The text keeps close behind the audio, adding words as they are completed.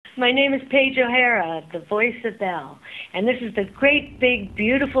My name is Paige O'Hara, the voice of Belle, and this is the Great Big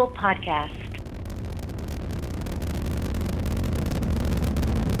Beautiful Podcast.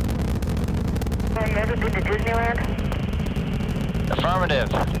 Have you ever been to Disneyland? Affirmative.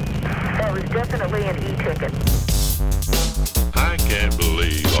 That was definitely an e-ticket. I can't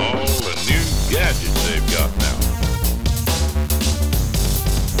believe all the new gadgets they've got now.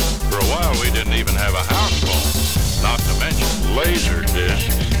 For a while, we didn't even have a house phone, not to mention laser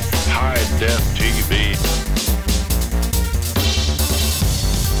discs, high-def TV.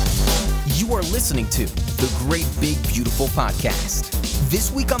 You are listening to the Great Big Beautiful Podcast.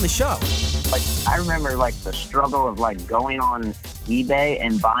 This week on the show, I remember the struggle of going on eBay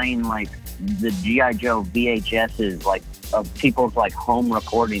and buying the G.I. Joe VHSs of people's home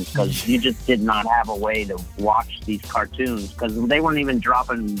recordings, because you just did not have a way to watch these cartoons because they weren't even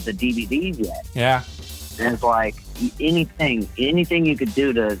dropping the DVDs yet. Yeah. And it's anything you could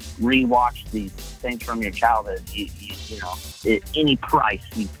do to rewatch these things from your childhood, you know, any price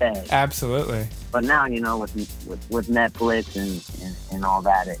you pay. Absolutely. But now, with Netflix and all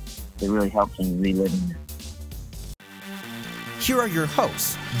that, it really helps in reliving it. Here are your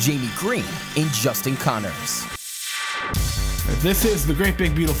hosts, Jamie Green and Justin Connors. This is the Great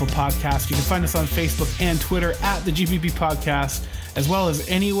Big Beautiful Podcast. You can find us on Facebook and Twitter at the GBB Podcast, as well as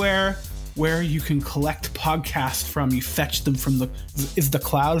anywhere where you can collect podcasts from. You fetch them from the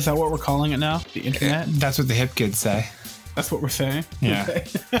cloud. Is that what we're calling it now? The internet? That's what the hip kids say. That's what we're saying? Yeah. Okay.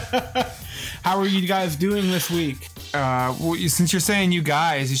 How are you guys doing this week? Well, since you're saying you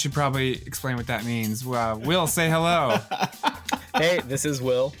guys, you should probably explain what that means. Will, say hello. Hey, this is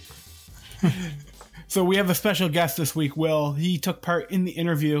Will. So we have a special guest this week, Will. He took part in the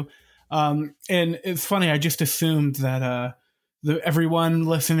interview. And it's funny, I just assumed that everyone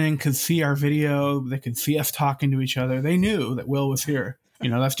listening could see our video. They could see us talking to each other. They knew that Will was here.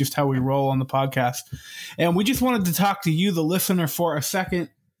 That's just how we roll on the podcast. And we just wanted to talk to you, the listener, for a second.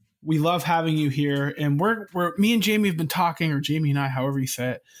 We love having you here. And we're me and Jamie have been talking, or Jamie and I, however you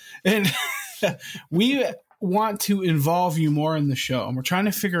say it. And we want to involve you more in the show. And we're trying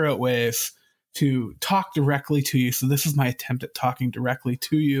to figure out ways to talk directly to you. So this is my attempt at talking directly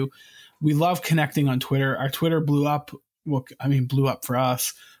to you. We love connecting on Twitter. Our Twitter blew up. Well, blew up for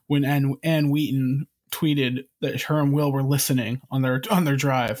us when Ann Wheaton tweeted that her and Will were listening on their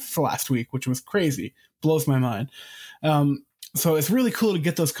drive for last week, which was crazy. Blows my mind. So it's really cool to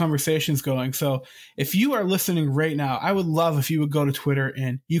get those conversations going. So if you are listening right now, I would love if you would go to Twitter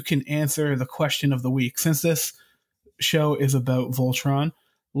and you can answer the question of the week. Since this show is about Voltron,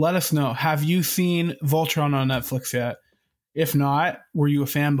 let us know. Have you seen Voltron on Netflix yet? If not, were you a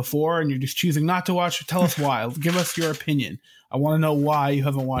fan before and you're just choosing not to watch? Tell us why. Give us your opinion. I want to know why you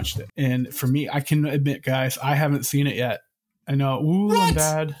haven't watched it. And for me, I can admit, guys, I haven't seen it yet. I know. Ooh, what? I'm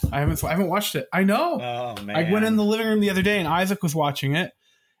bad. I haven't watched it. I know. Oh, man. I went in the living room the other day and Isaac was watching it,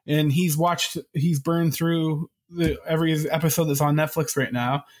 and he's burned through every episode that's on Netflix right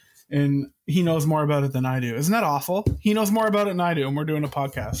now, and he knows more about it than I do. Isn't that awful? He knows more about it than I do, and we're doing a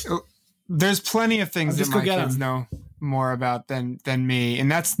podcast. There's plenty of things that my kids know more about than me,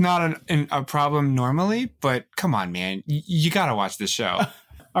 and that's not a problem normally, but come on, man. You got to watch this show.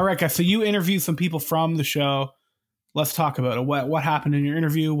 All right, guys. So you interviewed some people from the show. Let's talk about it. What happened in your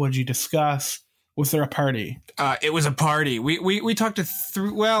interview? What did you discuss? Was there a party? It was a party. We talked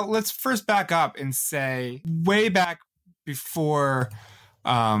to well, let's first back up and say way back before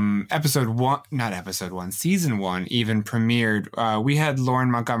season 1 even premiered. We had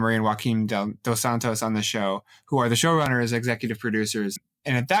Lauren Montgomery and Joaquin Dos Santos on the show, who are the showrunners, executive producers.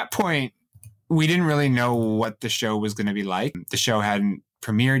 And at that point, we didn't really know what the show was going to be like. The show hadn't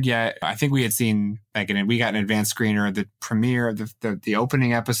premiered yet. I think we had seen we got an advanced screener of the premiere of the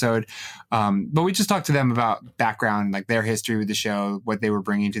opening episode. But we just talked to them about background, their history with the show, what they were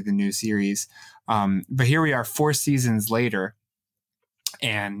bringing to the new series. But here we are 4 seasons later,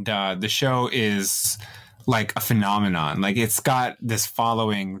 and the show is like a phenomenon. It's got this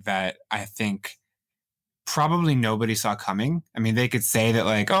following that I think probably nobody saw coming. I mean, they could say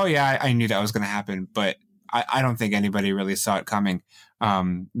that oh yeah, I knew that was going to happen, but I don't think anybody really saw it coming.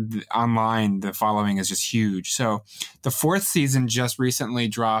 Online, the following is just huge. So the 4th season just recently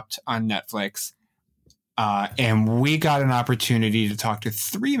dropped on Netflix. And we got an opportunity to talk to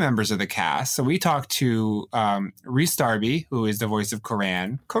 3 members of the cast. So we talked to Rhys Darby, who is the voice of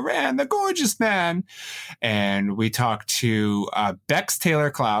Coran, the gorgeous man. And we talked to Bex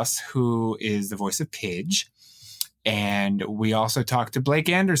Taylor-Klaus, who is the voice of Pidge. And we also talked to Blake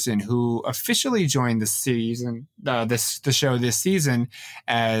Anderson, who officially joined the season, the show this season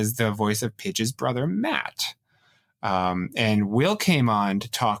as the voice of Pidge's brother, Matt. And Will came on to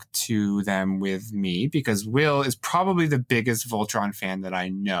talk to them with me because Will is probably the biggest Voltron fan that I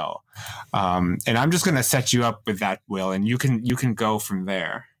know. And I'm just going to set you up with that, Will, and you can go from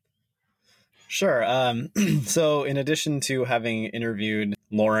there. Sure. So in addition to having interviewed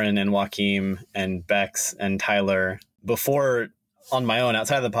Lauren and Joaquim and Bex and Tyler before on my own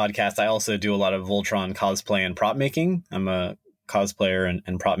outside of the podcast, I also do a lot of Voltron cosplay and prop making. I'm a cosplayer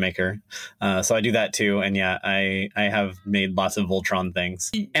and prop maker. So I do that too. And yeah, I have made lots of Voltron things.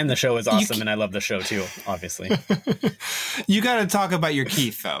 And the show is awesome and I love the show too, obviously. You got to talk about your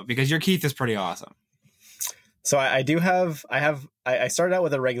Keith though, because your Keith is pretty awesome. So I started out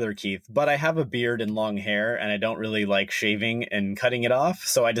with a regular Keith, but I have a beard and long hair and I don't really like shaving and cutting it off.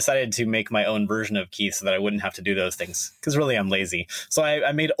 So I decided to make my own version of Keith so that I wouldn't have to do those things because really I'm lazy. So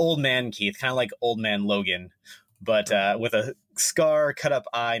I made old man Keith, kind of like old man Logan, but with a scar, cut up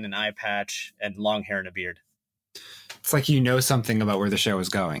eye and an eye patch and long hair and a beard. It's like you know something about where the show is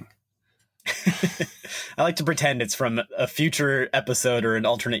going. I like to pretend it's from a future episode or an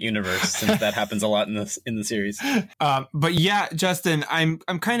alternate universe, since that happens a lot in the series. But yeah, Justin, I'm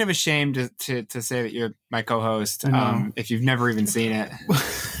kind of ashamed to say that you're my co-host. If you've never even seen it.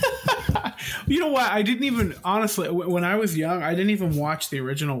 You know what? I didn't even, honestly, when I was young, I didn't even watch the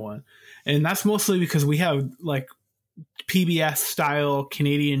original one, and that's mostly because we have like PBS style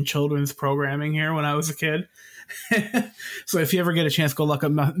Canadian children's programming here when I was a kid. So if you ever get a chance, go look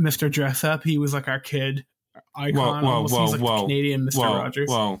up Mr. Dress Up. He was like our kid icon. He's like the Canadian Mr. Rogers.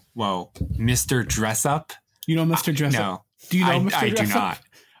 Whoa. Mr. Dress Up? You know Mr. Dress Up? No. Do you know Mr. Dress Up? I do not.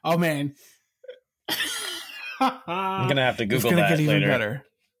 Oh, man. I'm going to have to Google that later. It's going to get even later. better.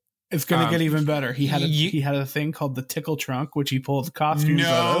 It's going to get even better. He had a thing called the Tickle Trunk, which he pulled costumes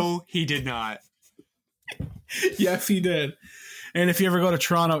out of. No, he did not. Yes, he did. And if you ever go to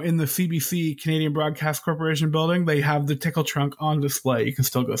Toronto in the CBC, Canadian Broadcast Corporation building, they have the Tickle Trunk on display. You can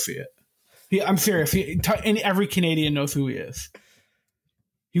still go see it. I'm serious. And every Canadian knows who he is.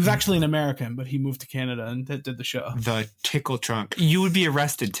 He was actually an American, but he moved to Canada and did the show. The Tickle Trunk. You would be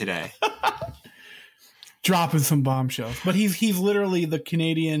arrested today. Dropping some bombshells. But he's literally the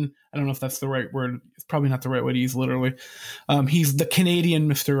Canadian. I don't know if that's the right word. It's probably not the right way to use literally. He's the Canadian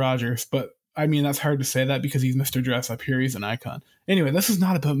Mr. Rogers, but I mean, that's hard to say that because he's Mr. Dress Up. Here he's an icon. Anyway, this is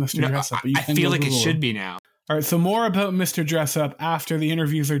not about Mr. Dress Up. But I feel like it should be now. All right, so more about Mr. Dress Up after the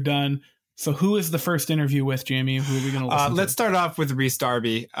interviews are done. So who is the first interview with, Jamie? Who are we going to listen to? Let's start off with Rhys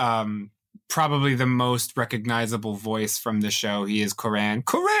Darby. Probably the most recognizable voice from the show. He is Coran,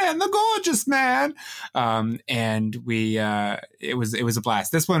 the gorgeous man. And it was a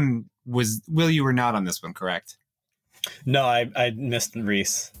blast. This one was, Will, you were not on this one, correct? No, I missed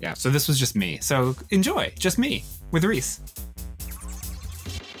Rhys. Yeah, so this was just me. So enjoy, just me with Rhys.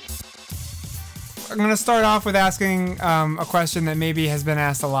 I'm going to start off with asking a question that maybe has been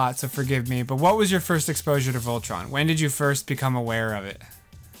asked a lot, so forgive me. But what was your first exposure to Voltron? When did you first become aware of it?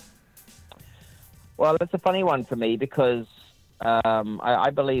 Well, it's a funny one for me because I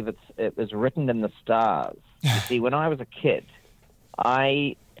believe it was written in the stars. You see, when I was a kid,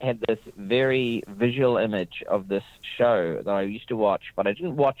 I had this very visual image of this show that I used to watch, but I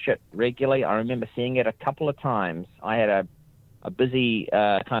didn't watch it regularly. I remember seeing it a couple of times. I had a busy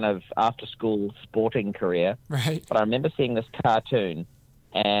kind of after-school sporting career, right? But I remember seeing this cartoon,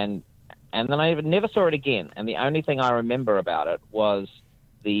 and then I never saw it again. And the only thing I remember about it was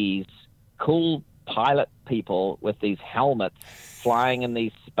these cool pilot people with these helmets flying in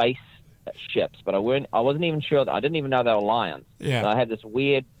these space ships, but I wasn't even sure that I didn't even know they were lions. Yeah. So I had this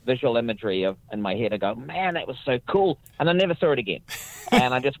weird visual imagery in my head. I go, man, that was so cool, and I never saw it again.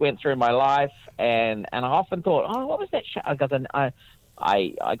 And I just went through my life, and I often thought, oh, what was that show? Because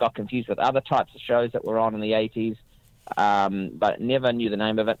I got confused with other types of shows that were on in the 80s, but never knew the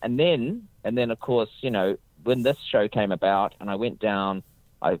name of it. And then of course, you know, when this show came about, and I went down,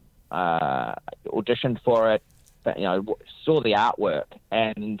 I auditioned for it, but, you know, saw the artwork,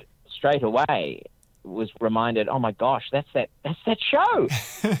 and straight away was reminded, oh my gosh, that's that show.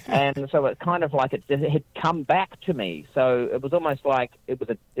 And so it kind of like it had come back to me. So it was almost like it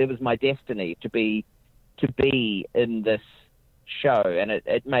was my destiny to be in this show, and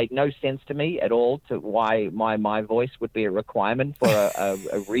it made no sense to me at all to why my voice would be a requirement for a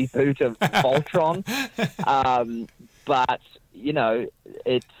reboot of Voltron. But you know,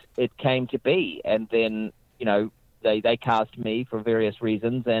 it came to be, and then, you know, they cast me for various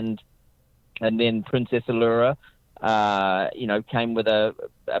reasons, and then Princess Allura, you know, came with a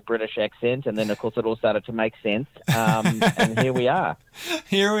British accent, and then of course it all started to make sense, and here we are.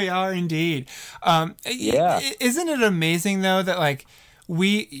 Here we are, indeed. Yeah. Isn't it amazing though that like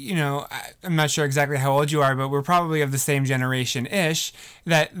I'm not sure exactly how old you are, but we're probably of the same generation-ish,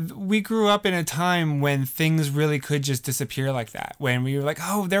 that we grew up in a time when things really could just disappear like that. When we were like,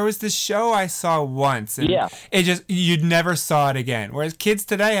 oh, there was this show I saw once. And you'd never saw it again. Whereas kids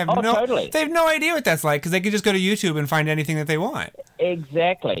today have they have no idea what that's like because they can just go to YouTube and find anything that they want.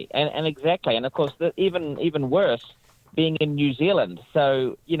 Exactly. And exactly. And of course, even worse, being in New Zealand.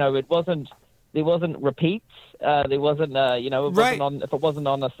 So, there wasn't repeats. There wasn't, wasn't on, if it wasn't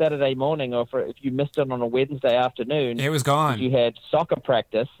on a Saturday morning or if you missed it on a Wednesday afternoon. It was gone. You had soccer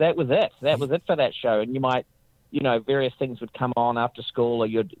practice. That was it. That was it for that show. And you might, various things would come on after school or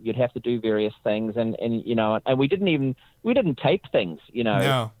you'd have to do various things. And we didn't tape things,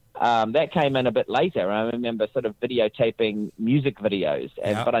 No. That came in a bit later. I remember sort of videotaping music videos,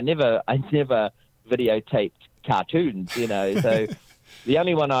 but I never videotaped cartoons, so the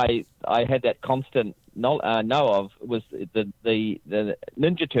only one I had that constant know of was the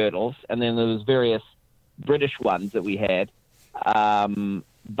Ninja Turtles, and then there was various British ones that we had, and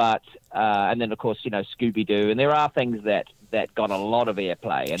then of course Scooby Doo, and there are things that got a lot of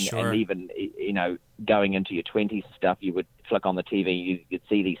airplay, and even going into your 20s and stuff, you would flick on the TV, you'd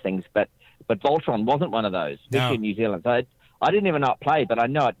see these things, but Voltron wasn't one of those, especially in New Zealand. So I didn't even know it played, but I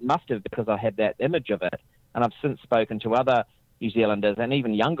know it must have because I had that image of it, and I've since spoken to other New Zealanders and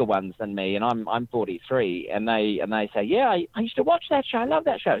even younger ones than me, and I'm 43, and they say, yeah, I used to watch that show. I love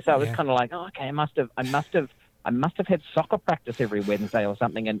that show. So I was kind of like, oh, okay, I must have had soccer practice every Wednesday or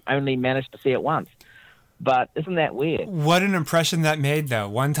something, and only managed to see it once. But isn't that weird? What an impression that made, though.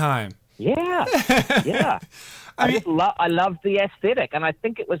 One time. Yeah, yeah. I loved the aesthetic, and I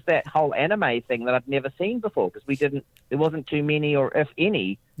think it was that whole anime thing that I'd never seen before because there wasn't too many, or if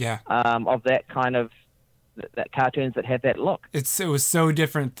any, of that kind of. That cartoons that had that look. It was so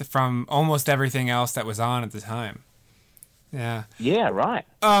different from almost everything else that was on at the time. Yeah. Yeah. Right.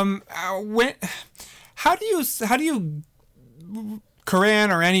 How do you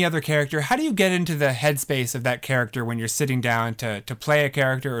Coran or any other character? How do you get into the headspace of that character when you're sitting down to play a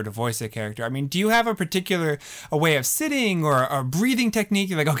character or to voice a character? I mean, do you have a way of sitting or a breathing technique?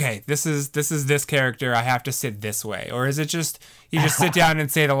 You're like, okay, this is this character. I have to sit this way, or is it just you just sit down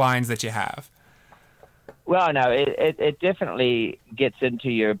and say the lines that you have? Well, no, it definitely gets into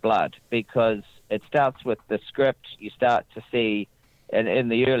your blood because it starts with the script. You start to see, and in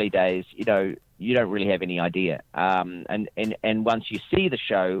the early days, you don't really have any idea. And once you see the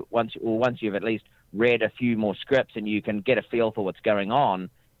show, once you've at least read a few more scripts and you can get a feel for what's going on,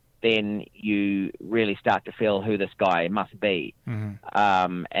 then you really start to feel who this guy must be.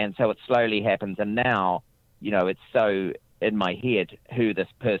 Mm-hmm. And so it slowly happens. And now, it's so in my head who this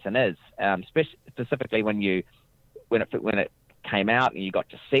person is, specifically when it came out and you got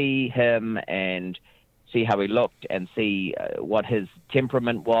to see him and see how he looked and see what his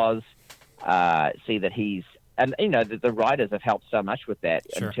temperament was, see that he's, and the writers have helped so much with that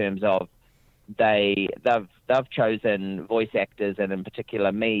in terms of they've chosen voice actors, and in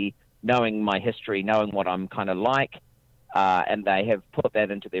particular me, knowing my history, knowing what I'm kind of like, and they have put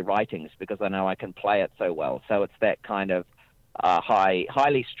that into their writings because I know I can play it so well. So it's that kind of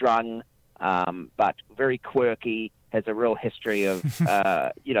highly strung, but very quirky, has a real history of,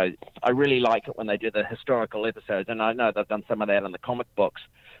 I really like it when they do the historical episodes, and I know they've done some of that in the comic books,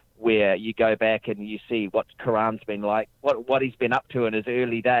 where you go back and you see what Coran's been like, what he's been up to in his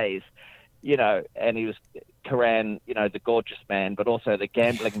early days, and he was Coran, the gorgeous man, but also the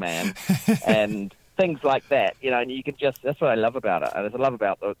gambling man, and things like that, and you can that's what I love about it. And I love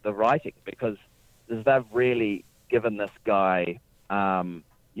about the writing, because they've really given this guy, a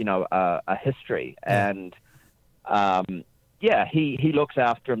history, and he looks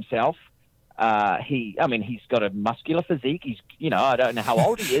after himself. He's got a muscular physique. He's, I don't know how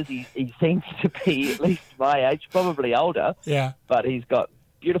old he is. He seems to be at least my age, probably older. Yeah. But he's got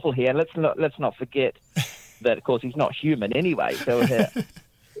beautiful hair. Let's not forget that, of course, he's not human anyway. So, they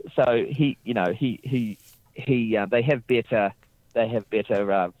have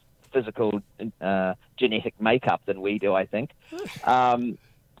better physical genetic makeup than we do, I think. And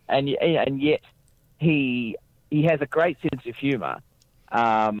yet he has a great sense of humor.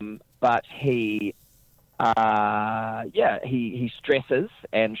 But he stresses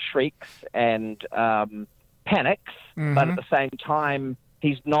and shrieks and panics, mm-hmm. but at the same time,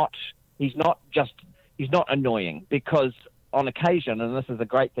 he's not annoying, because on occasion, and this is a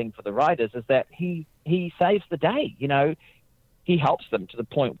great thing for the writers, is that he saves the day. He helps them to the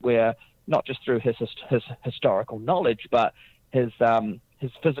point where, not just through his historical knowledge, but his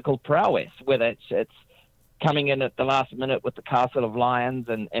physical prowess, whether it's coming in at the last minute with the Castle of Lions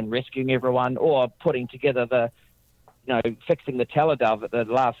and rescuing everyone, or putting together fixing the teledove at the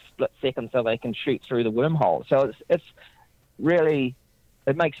last split second so they can shoot through the wormhole. So it's really,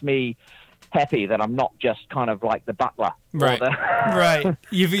 it makes me happy that I'm not just kind of like the butler. Right. Right.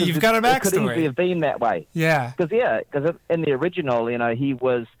 You've got a backstory. It could easily have been that way. Yeah. Because in the original, he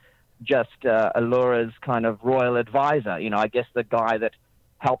was just Allura's kind of royal advisor. I guess the guy that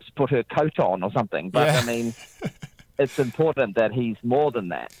helps put her coat on or something. But yeah. I mean, it's important that he's more than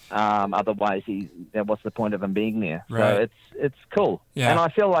that. Otherwise, what's the point of him being there? Right. So it's cool. Yeah. And I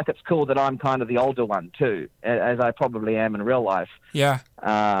feel like it's cool that I'm kind of the older one too, as I probably am in real life. Yeah.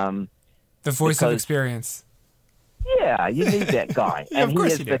 The voice of experience. Yeah, you need that guy. Yeah, and of course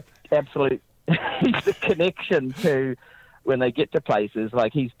he is you do. the absolute he's the connection to when they get to places.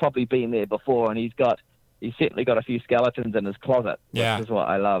 Like, he's probably been there before, and he's certainly got a few skeletons in his closet, which is what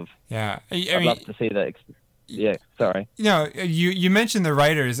I love. Yeah. I'd love to see that. Yeah, sorry. You mentioned the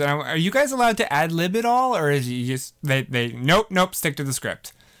writers. Are you guys allowed to ad-lib at all, or is you just they nope, stick to the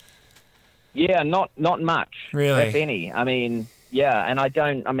script? Yeah, not much, really, if any. I mean, yeah, and I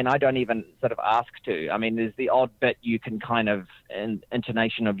don't even sort of ask to. I mean, there's the odd bit you can kind of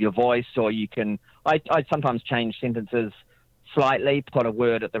intonation of your voice, or you can. I sometimes change sentences slightly, put a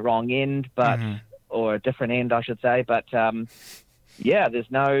word at the wrong end, but or a different end, I should say. But yeah, there's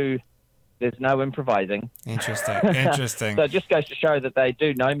no improvising. Interesting. So it just goes to show that they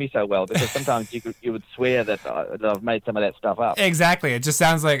do know me so well, because sometimes you would swear that I've made some of that stuff up. Exactly. It just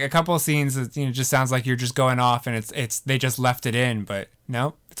sounds like a couple of scenes. It just sounds like you're just going off, and it's they just left it in, but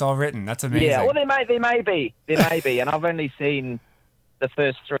no, it's all written. That's amazing. Yeah. Well, there may be, and I've only seen the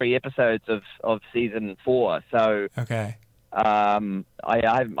first 3 episodes of season 4, so okay. I'm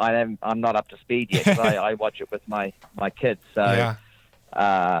not up to speed yet, 'cause I watch it with my kids. So. Yeah.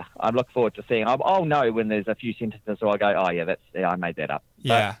 I look forward to seeing. I'll know when there's a few sentences, so I go, oh yeah, I made that up.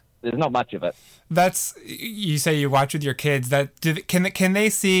 Yeah, but there's not much of it. You say you watch with your kids. Can they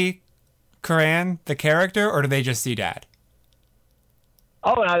see Coran, the character, or do they just see Dad?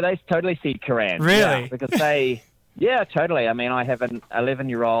 Oh no, they totally see Coran. Really? Yeah, because yeah, totally. I mean, I have an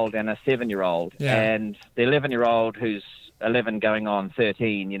 11-year-old and a 7-year-old, and the 11-year-old, who's 11 going on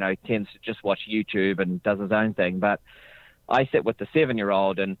 13, tends to just watch YouTube and does his own thing, but I sit with the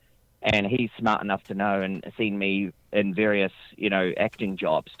 7-year-old, and he's smart enough to know and seen me in various, acting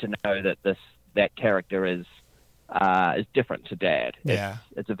jobs to know that that character is different to Dad. Yeah.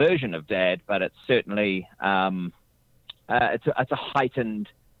 It's a version of Dad, but it's certainly it's a heightened,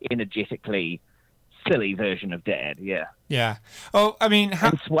 energetically silly version of Dad. Yeah. Yeah. Oh, I mean,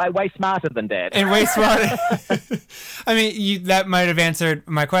 it's way smarter than Dad. And way smarter. I mean, that might have answered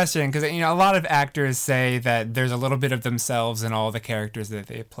my question, because a lot of actors say that there's a little bit of themselves in all the characters that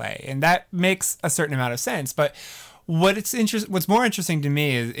they play, and that makes a certain amount of sense. But what's more interesting to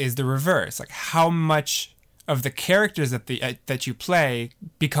me is the reverse, like how much of the characters that you play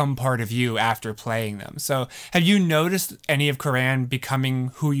become part of you after playing them. So, have you noticed any of Coran becoming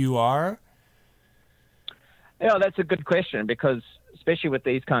who you are? Yeah, that's a good question, because especially with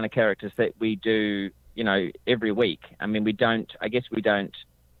these kind of characters that we do, every week. I mean, we don't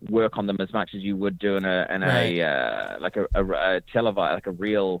work on them as much as you would do in a televised, like a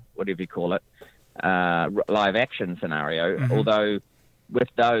real, whatever you call it, live action scenario. Mm-hmm. Although with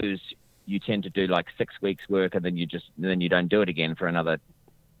those, you tend to do like 6 weeks work, and then you don't do it again for another,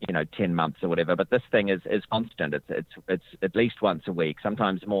 10 months or whatever. But this thing is constant. It's at least once a week,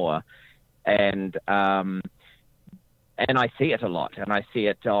 sometimes more, and I see it a lot, and I see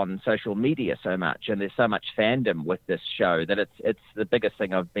it on social media so much, and there's so much fandom with this show that it's the biggest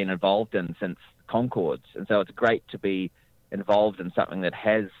thing I've been involved in since Concords, and so it's great to be involved in something that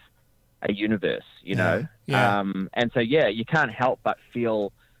has a universe, Yeah. And so you can't help but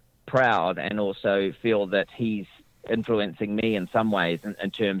feel proud, and also feel that he's influencing me in some ways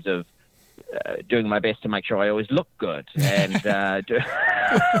in terms of doing my best to make sure I always look good, and and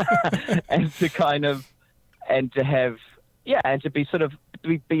to kind of. And to have, and to be sort of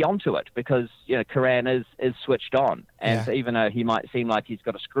be onto it, because Coran is switched on, and so even though he might seem like he's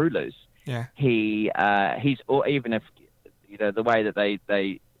got a screw loose, he's, or even if the way that they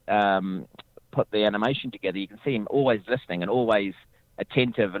put the animation together, you can see him always listening and always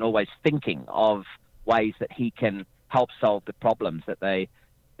attentive and always thinking of ways that he can help solve the problems that they're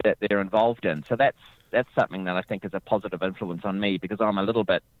involved in. So that's something that I think is a positive influence on me, because I'm a little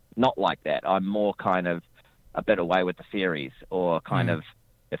bit not like that. I'm more kind of a bit away with the fairies, or kind of,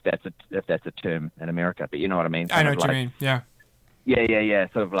 if that's a term in America, but you know what I mean. I know what you mean. Yeah. Yeah.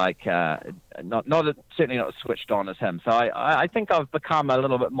 Sort of like certainly not switched on as him. So I think I've become a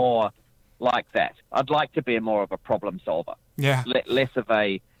little bit more like that. I'd like to be more of a problem solver. Yeah. Less of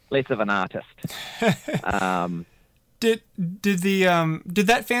an artist. Did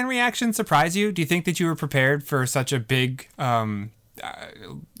that fan reaction surprise you? Do you think that you were prepared for such a big, so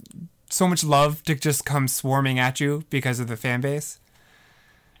much love to just come swarming at you because of the fan base?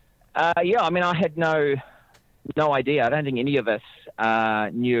 Yeah, I mean, I had no idea. I don't think any of us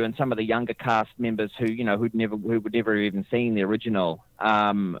knew, and some of the younger cast members who would never even seen the original,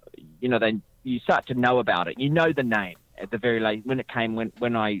 you start to know about it. You know the name at the very late when it came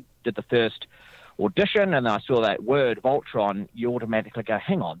when I did the first audition and I saw that word Voltron. You automatically go,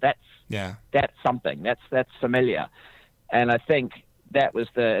 hang on, that's something. That's familiar, and I think that was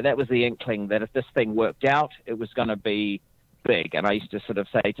the inkling that if this thing worked out, it was going to be big. And I used to sort of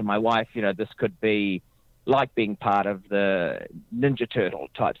say to my wife, this could be like being part of the Ninja Turtle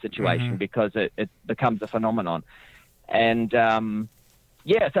type situation because it becomes a phenomenon. And so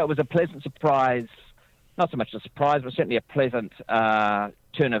it was a pleasant surprise, not so much a surprise, but certainly a pleasant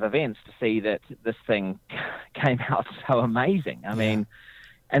turn of events to see that this thing came out so amazing. I mean,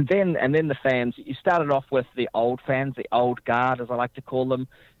 and then the fans, you started off with the old fans, the old guard, as I like to call them,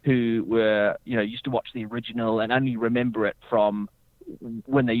 who were, used to watch the original and only remember it from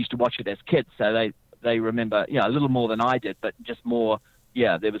when they used to watch it as kids. So they remember, a little more than I did, but just more,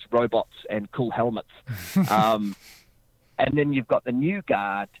 there was robots and cool helmets. And then you've got the new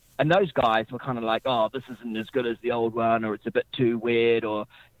guard, and those guys were kind of like, oh, this isn't as good as the old one, or it's a bit too weird, or,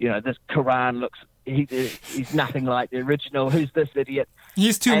 this Coran looks, he's nothing like the original. Who's this idiot?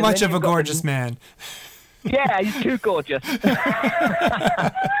 He's too much of a gorgeous man. Yeah, he's too gorgeous.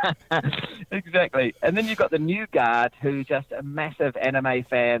 Exactly. And then you've got the new guard who just are massive anime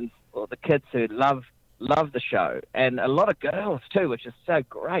fans, or the kids who love the show, and a lot of girls too, which is so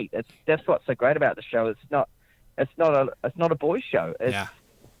great. That's what's so great about the show. It's not a boys' show.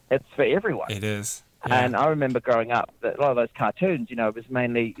 It's for everyone. It is. Yeah. And I remember growing up that a lot of those cartoons, it was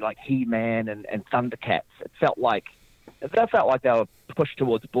mainly like He-Man and Thundercats. It felt like they were pushed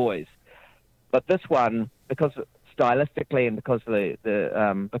towards boys. But this one, because stylistically and because of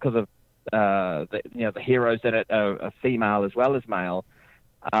the heroes in it are female as well as male,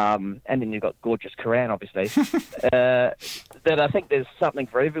 and then you've got gorgeous Coran, obviously, that I think there's something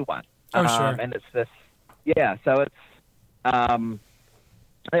for everyone. Oh, sure. And it's this, so it's, I'm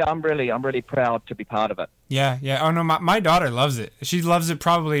really proud to be part of it. Yeah. Oh no, my daughter loves it. She loves it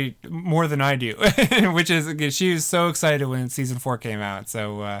probably more than I do, which is she was so excited when season 4 came out.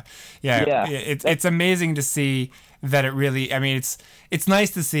 So it's amazing to see that it really. I mean, it's nice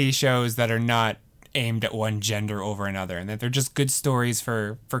to see shows that are not aimed at one gender over another, and that they're just good stories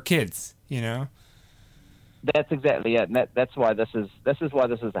for kids. That's exactly it, and that's why this is why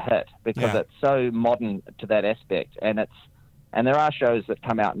this is a hit, because it's so modern to that aspect, and there are shows that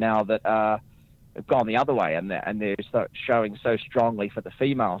come out now that have gone the other way, and they're showing so strongly for the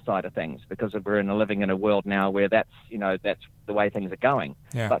female side of things, because we're living in a world now where that's the way things are going.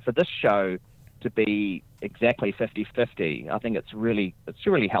 Yeah. But for this show to be exactly 50-50, I think it's really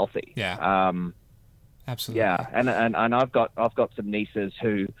healthy. Yeah. Absolutely. Yeah, and I've got some nieces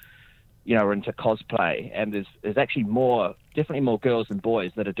who, are into cosplay, and there's actually definitely more girls than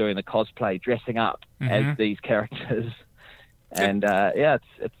boys that are doing the cosplay, dressing up as these characters. And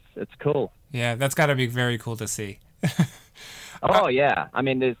it's cool. Yeah, that's got to be very cool to see. Oh yeah, I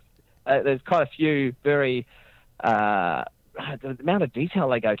mean there's quite a few very the amount of detail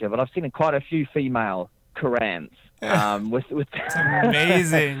they go to, but I've seen quite a few female Korans with it's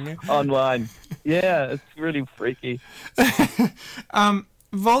amazing online. Yeah, it's really freaky.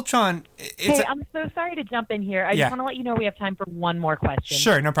 Voltron. Hey, I'm so sorry to jump in here. I just want to let you know we have time for one more question.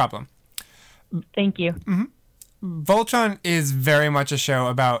 Sure, no problem. Thank you. Mm-hmm. Voltron is very much a show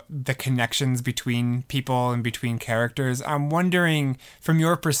about the connections between people and between characters. I'm wondering, from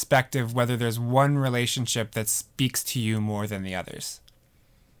your perspective, whether there's one relationship that speaks to you more than the others.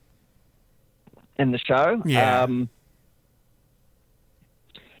 In the show? Yeah.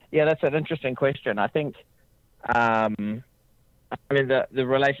 That's an interesting question. I think, the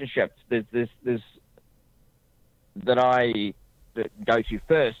relationships there's that I go to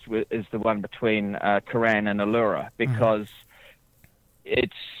first is the one between Coran and Allura, because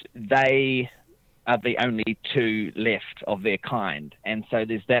they are the only two left of their kind, and so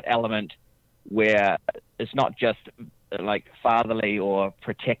there's that element where it's not just like fatherly or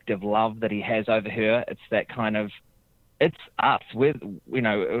protective love that he has over her. It's that kind of, it's us.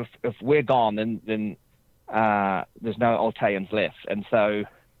 If we're gone, then there's no Altaians left, and so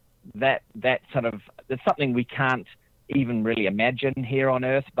that sort of, it's something we can't even really imagine here on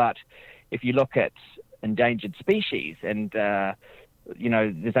Earth. But if you look at endangered species, and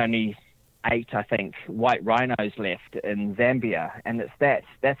there's only 8, I think, white rhinos left in Zambia, and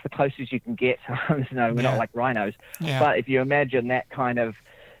that's the closest you can get. No, we're not like rhinos, but if you imagine that kind of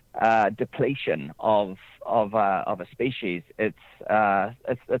depletion of a species, it's a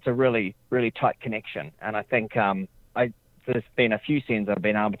really, really tight connection. And I think there's been a few scenes I've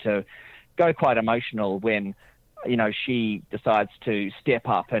been able to go quite emotional when, she decides to step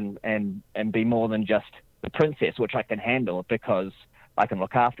up and be more than just the princess, which I can handle because I can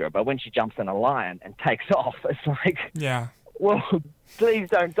look after her. But when she jumps in a lion and takes off, it's like, well, please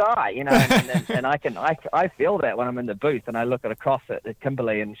don't die, and I feel that when I'm in the booth and I look across at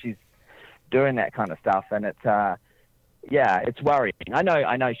Kimberly and she's doing that kind of stuff, and it's it's worrying. I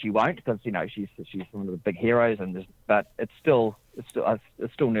know she won't, because she's one of the big heroes, but it's still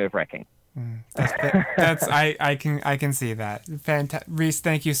nerve-wracking. That's I can see that. Rhys,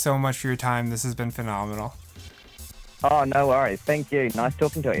 thank you so much for your time. This has been phenomenal. Oh, no worries. Thank you. Nice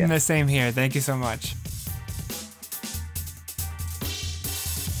talking to you. The same here. Thank you so much.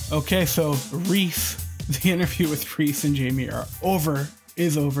 Okay, so Rhys, the interview with Rhys and Jamie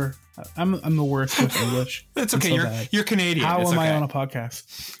is over. I'm the worst with English. That's okay. You're Canadian. How am I on a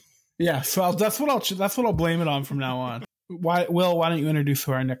podcast? Yeah, so that's what I'll blame it on from now on. Why don't you introduce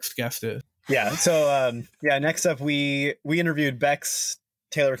who our next guest is? Yeah. So next up we interviewed Bex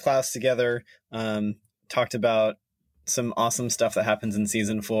Taylor-Klaus together. Talked about some awesome stuff that happens in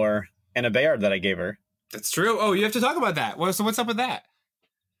season 4 and a Bayard that I gave her. That's true. Oh, you have to talk about that. So what's up with that?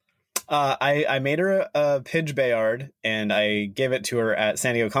 I made her a Pidge Bayard, and I gave it to her at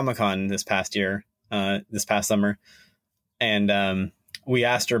San Diego Comic-Con this past summer. And we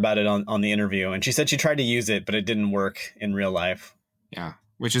asked her about it on the interview, and she said she tried to use it, but it didn't work in real life. Yeah,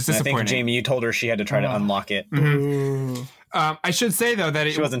 which is disappointing. I think, Jamie, you told her she had to try to unlock it. Mm-hmm. I should say, though,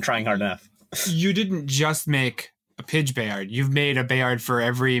 that she wasn't trying hard enough. You didn't just make a Pidge Bayard. You've made a Bayard for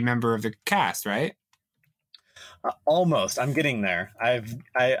every member of the cast, right? Almost. I'm getting there.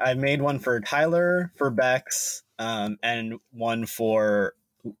 I made one for Tyler, for Bex, and one for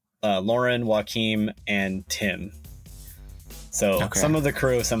Lauren, Joaquim, and Tim. So some of the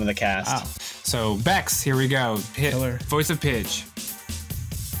crew, some of the cast. Wow. So Bex, here we go. Voice of Pidge.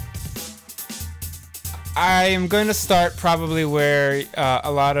 I am going to start probably where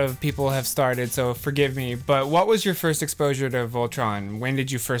a lot of people have started, so forgive me. But what was your first exposure to Voltron? When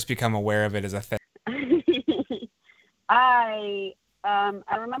did you first become aware of it as a thing? I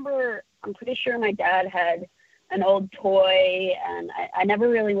remember, I'm pretty sure my dad had an old toy, and I never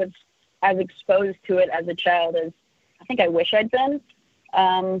really was as exposed to it as a child as I think I wish I'd been.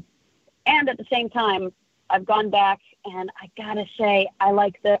 And at the same time, I've gone back, and I gotta say, I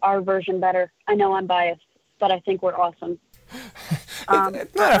like our version better. I know I'm biased, but I think we're awesome.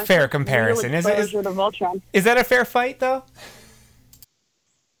 It's not a fair comparison, is it? Is that a fair fight, though?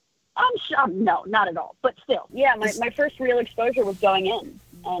 I'm sure, no, not at all. But still, yeah, my first real exposure was going in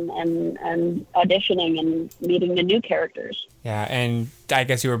and auditioning and meeting the new characters. Yeah, and I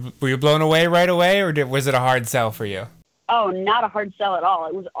guess were you blown away right away, or was it a hard sell for you? Oh, not a hard sell at all.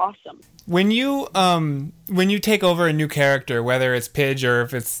 It was awesome. When you take over a new character, whether it's Pidge or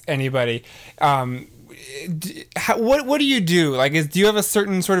if it's anybody, what do you do? Like, do you have a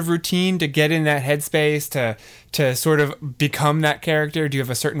certain sort of routine to get in that headspace to sort of become that character? Do you have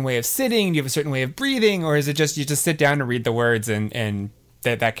a certain way of sitting? Do you have a certain way of breathing, or is it just you just sit down and read the words and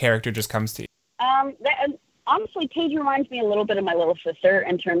that character just comes to you? Honestly, Pidge reminds me a little bit of my little sister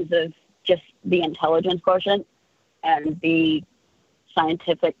in terms of just the intelligence quotient and the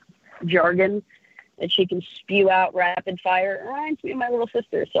scientific jargon that she can spew out rapid fire. It reminds me of my little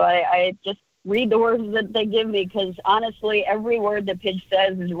sister. So I just read the words that they give me, because honestly, every word that Pidge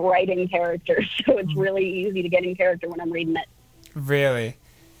says is writing character. So it's really easy to get in character when I'm reading it. Really?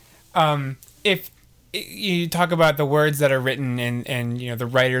 If you talk about the words that are written and the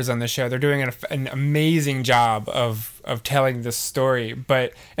writers on the show, they're doing an amazing job of telling this story.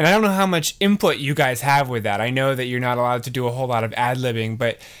 And I don't know how much input you guys have with that. I know that you're not allowed to do a whole lot of ad-libbing,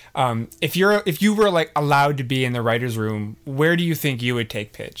 but if you were like allowed to be in the writer's room, where do you think you would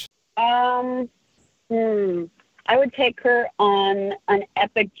take Pidge? I would take her on an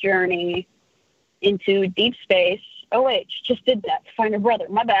epic journey into deep space. Oh wait, she just did that to find her brother.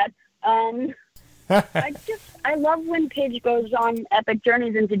 My bad. I love when Pidge goes on epic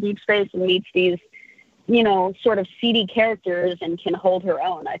journeys into deep space and meets these, sort of seedy characters and can hold her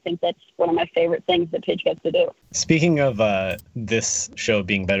own. I think that's one of my favorite things that Pidge gets to do. Speaking of this show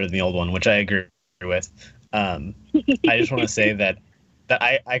being better than the old one, which I agree with, I just want to say that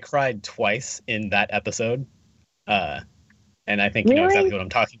I cried twice in that episode, and I think you know exactly what I'm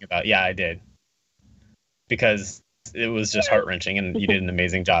talking about. Yeah, I did. Because It was just heart-wrenching, and you did an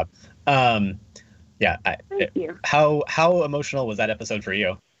amazing job. Yeah. Thank you. How emotional was that episode for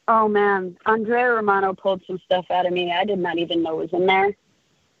you? Oh, man. Andrea Romano pulled some stuff out of me I did not even know was in there.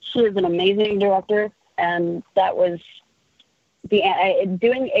 She is an amazing director, and that was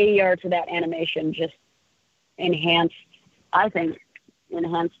doing ADR to that animation just enhanced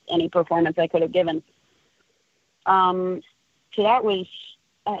any performance I could have given. So that was,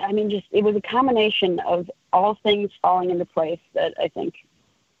 it was a combination of all things falling into place that I think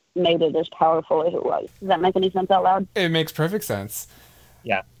made it as powerful as it was. Does that make any sense out loud? It makes perfect sense.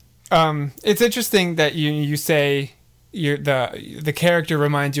 Yeah. It's interesting that you say the character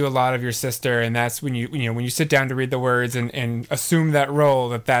reminds you a lot of your sister, and that's when you sit down to read the words and assume that role,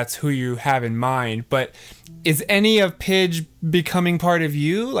 that's who you have in mind. But is any of Pidge becoming part of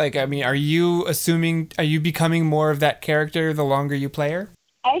you? Like, I mean, are you becoming more of that character the longer you play her?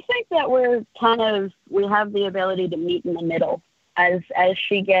 I think that we have the ability to meet in the middle as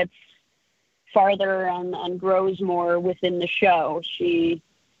she gets farther and grows more within the show. She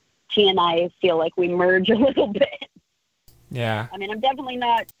and I feel like we merge a little bit. Yeah. I mean, I'm definitely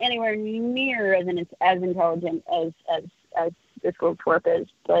not anywhere near as intelligent as this girl Twerp is,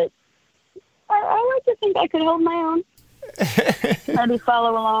 but I like to think I could hold my own. Maybe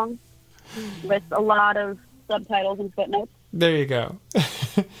follow along with a lot of subtitles and footnotes. There you go.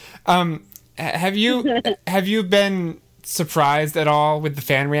 Have you been surprised at all with the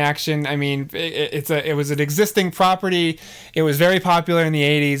fan reaction? I mean, it was an existing property. It was very popular in the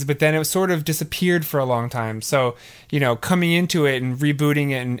 80s, but then it sort of disappeared for a long time. So, coming into it and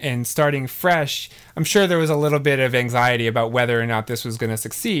rebooting it and starting fresh, I'm sure there was a little bit of anxiety about whether or not this was going to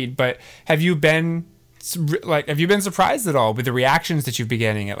succeed. But have you been surprised at all with the reactions that you've been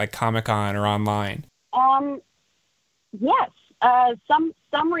getting at like Comic-Con or online? Yes. Some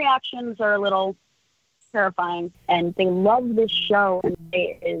reactions are a little terrifying, and they love this show, and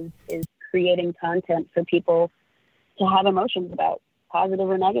it is creating content for people to have emotions about, positive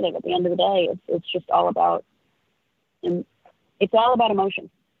or negative. At the end of the day, it's just all about emotion.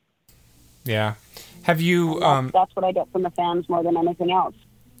 Yeah. Have you? That's what I get from the fans more than anything else.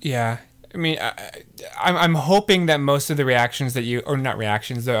 Yeah. I mean, I'm hoping that most of the reactions that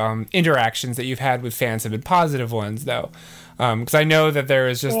interactions that you've had with fans have been positive ones, though. Because I know that there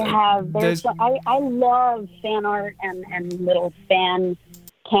is just... I love fan art and little fan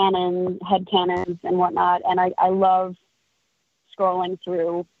head cannons and whatnot, and I love scrolling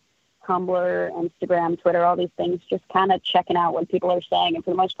through Tumblr, Instagram, Twitter, all these things, just kind of checking out what people are saying, and for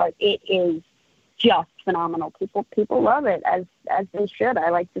the most part, it is just phenomenal. People love it, as they should. I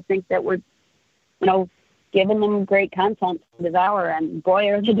like to think that we're, giving them great content to devour, and boy,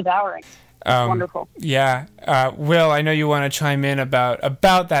 are they devouring. It's wonderful. Yeah. Will, I know you want to chime in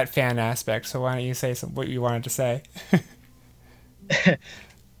about that fan aspect, so why don't you say what you wanted to say?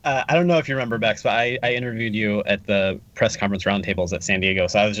 I don't know if you remember, Bex, but I interviewed you at the press conference roundtables at San Diego,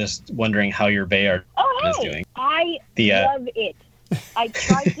 so I was just wondering how your Bay art is doing. I love it. I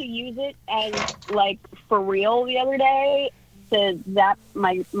tried to use it as, for real the other day to zap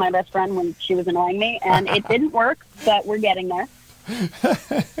my best friend when she was annoying me, and it didn't work, but we're getting there.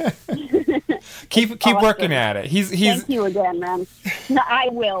 keep working at it. Thank you again, man. No, I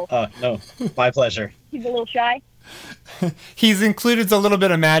will. No, my pleasure. He's a little shy. He's included a little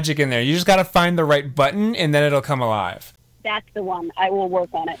bit of magic in there. You just got to find the right button, and then it'll come alive. That's the one. I will work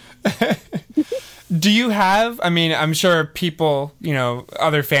on it. Do you have, I'm sure people,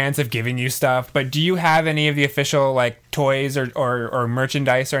 other fans have given you stuff, but do you have any of the official, toys or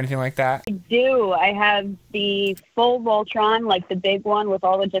merchandise or anything like that? I do. I have the full Voltron, the big one with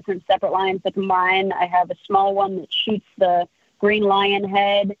all the different separate lines that combine. I have a small one that shoots the green lion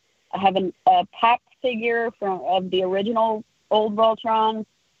head. I have a pop figure of the original old Voltron.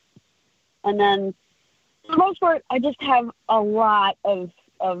 And then, for the most part, I just have a lot of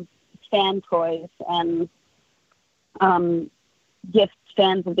fan toys and gifts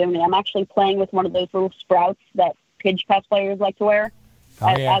fans have given me. I'm actually playing with one of those little sprouts that Pidge cosplayers like to wear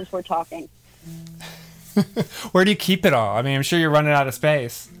as we're talking. Where do you keep it all? I'm sure you're running out of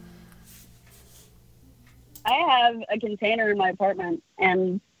space. I have a container in my apartment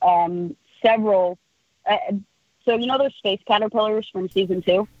and several. So those space caterpillars from season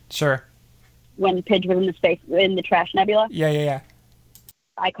 2? Sure. When Pidge was in the trash nebula? Yeah.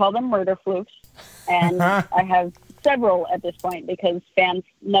 I call them murder flukes, and I have several at this point because fans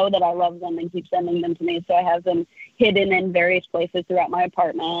know that I love them and keep sending them to me. So I have them hidden in various places throughout my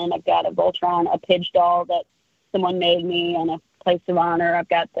apartment. I've got a Voltron, a Pidge doll that someone made me, and a place of honor. I've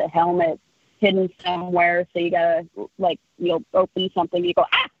got the helmet hidden somewhere, so you gotta you'll open something, you go,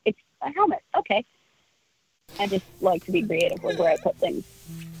 it's a helmet. Okay. I just like to be creative with where I put things.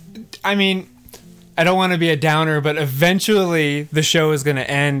 I mean, I don't want to be a downer, but eventually the show is going to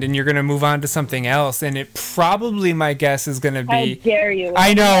end and you're going to move on to something else. And it probably, my guess, is going to be... How dare you?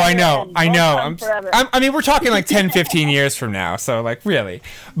 I know. I mean, we're talking like 10, 15 years from now. So, like, really.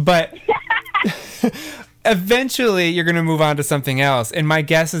 But eventually you're going to move on to something else. And my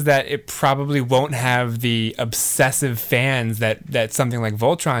guess is that it probably won't have the obsessive fans that something like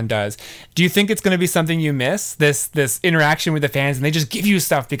Voltron does. Do you think it's going to be something you miss? This interaction with the fans, and they just give you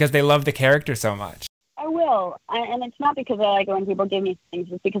stuff because they love the character so much? I will. And it's not because I like it when people give me things.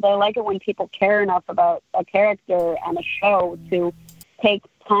 It's because I like it when people care enough about a character and a show to take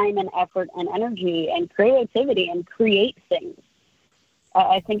time and effort and energy and creativity and create things.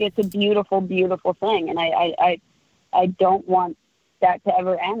 I think it's a beautiful, beautiful thing, and I don't want that to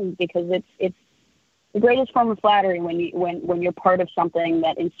ever end, because it's the greatest form of flattery when you're part of something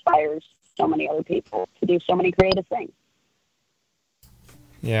that inspires so many other people to do so many creative things.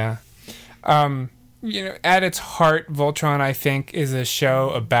 Yeah. At its heart, Voltron, I think, is a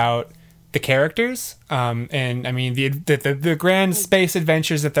show about the characters. And I mean, the grand space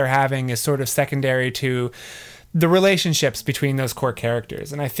adventures that they're having is sort of secondary to the relationships between those core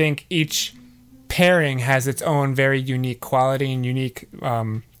characters. And I think each pairing has its own very unique quality and unique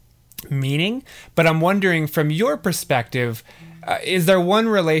meaning. But I'm wondering, from your perspective, is there one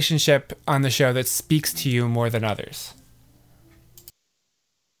relationship on the show that speaks to you more than others?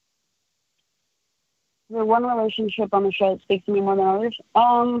 The one relationship on the show that speaks to me more than others?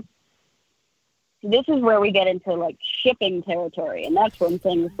 This is where we get into, like, shipping territory, and that's when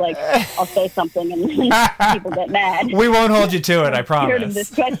things, like, I'll say something and people get mad. We won't hold you to it, I promise. Scared of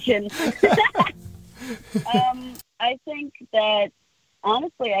this question. I think that,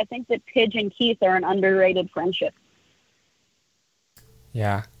 honestly, Pidge and Keith are an underrated friendship.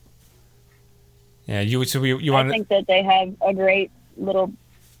 Yeah. Yeah, you want I think that they have a great little...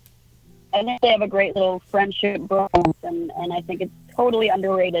 I think they have a great little friendship bond, and I think it's totally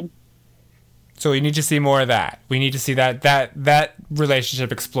underrated. So we need to see more of that. We need to see that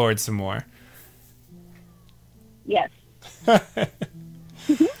relationship explored some more. Yes.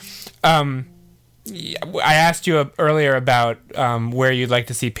 I asked you earlier about where you'd like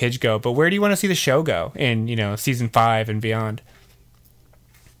to see Pidge go, but where do you want to see the show go in, season 5 and beyond?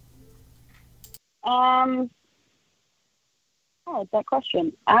 That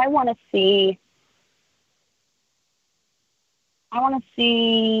question. I want to see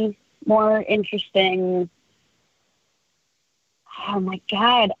more interesting. Oh my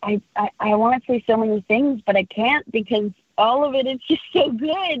God. I want to say so many things, but I can't, because all of it is just so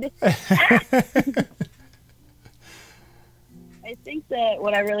good. I think that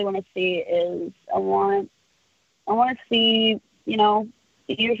what I really want to see is I want to see, the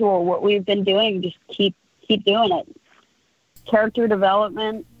usual, what we've been doing, just keep doing it. Character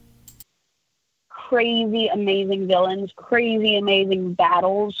development, crazy amazing villains, crazy amazing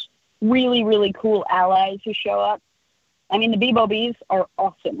battles, really, really cool allies who show up. I mean, the Bebo Bees are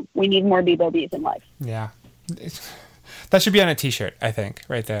awesome. We need more Bebo Bees in life. Yeah. That should be on a t-shirt, I think,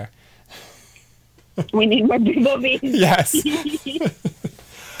 right there. We need more Bebo Bees. Yes.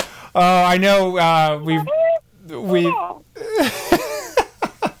 Oh, I know. I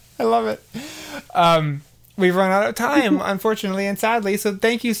love it. We've run out of time, unfortunately and sadly, so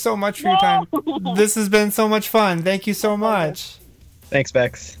thank you so much for your time. This has been so much fun. Thank you so much. Thanks,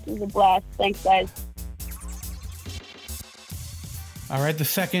 Bex. It was a blast. Thanks, guys. All right, the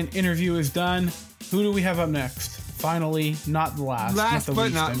second interview is done. Who do we have up next? Finally, not the last. Last not the but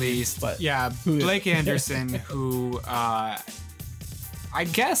least, not least. But yeah, Blake Anderson, who I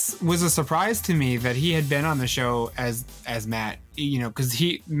guess was a surprise to me that he had been on the show as Matt, because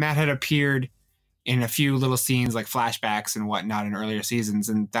Matt had appeared in a few little scenes like flashbacks and whatnot in earlier seasons,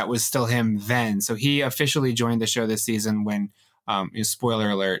 and that was still him then. So he officially joined the show this season when,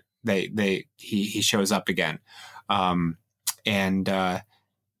 spoiler alert, he shows up again. And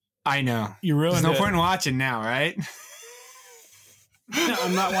I know you ruined There's no it. point in watching now, right? No,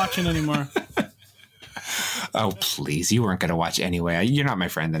 I'm not watching anymore. Oh, please. You weren't going to watch anyway. You're not my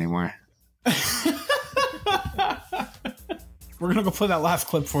friend anymore. We're going to go play that last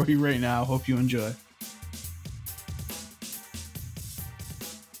clip for you right now. Hope you enjoy.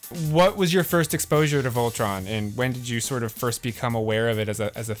 What was your first exposure to Voltron, and when did you sort of first become aware of it as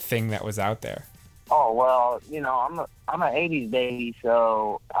a thing that was out there? Oh, well, I'm an 80s baby,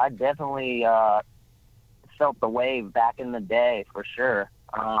 so I definitely felt the wave back in the day for sure.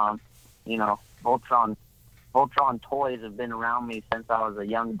 Voltron toys have been around me since I was a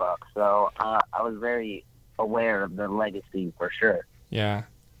young buck, so I was very aware of the legacy for sure. Yeah.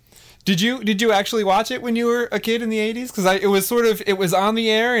 Did you actually watch it when you were a kid in the 80s? Because it was on the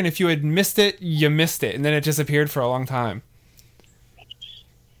air, and if you had missed it, you missed it, and then it disappeared for a long time.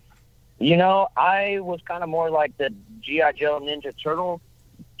 You know, I was kind of more like the G.I. Joe Ninja Turtle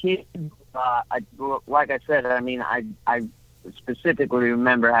kid. Like I said, I mean, I specifically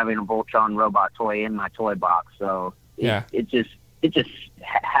remember having a Voltron robot toy in my toy box, so it just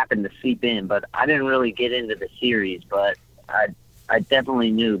happened to seep in. But I didn't really get into the series, but I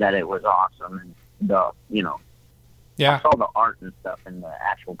definitely knew that it was awesome, and I saw the art and stuff in the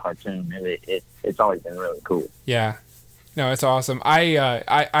actual cartoon. It's always been really cool. Yeah. No, it's awesome.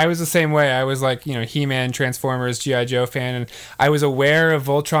 I was the same way. I was like, He-Man, Transformers, G.I. Joe fan, and I was aware of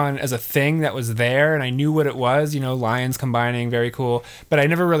Voltron as a thing that was there, and I knew what it was, lions combining, very cool, but I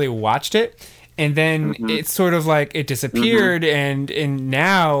never really watched it. And then it's sort of like it disappeared, and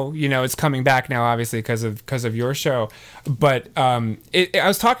now, it's coming back now, obviously, because of your show. But I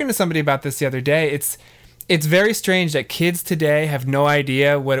was talking to somebody about this the other day. It's very strange that kids today have no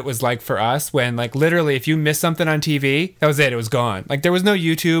idea what it was like for us when, like, literally, if you missed something on TV, that was it. It was gone. Like, there was no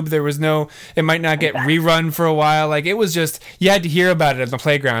YouTube. There was no... It might not get rerun for a while. Like, it was just... You had to hear about it at the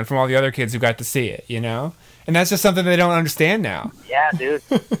playground from all the other kids who got to see it, And that's just something they don't understand now. Yeah, dude.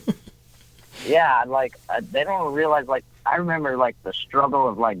 Yeah, like, they don't realize, like, I remember, like, the struggle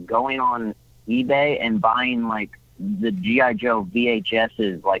of, like, going on eBay and buying, like, the G.I. Joe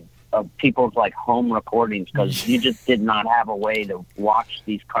VHSs, like, of people's, like, home recordings, because you just did not have a way to watch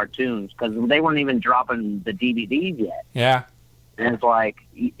these cartoons, because they weren't even dropping the DVDs yet. Yeah. And it's like,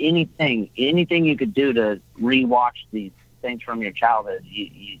 anything you could do to rewatch these things from your childhood,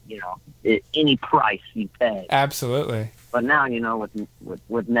 any price you pay. Absolutely. But now,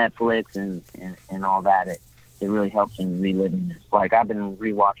 with Netflix and all that, it really helps in reliving this. Like, I've been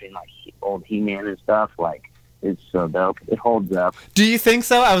rewatching, like, old He-Man and stuff. Like, it's so dope. It holds up. Do you think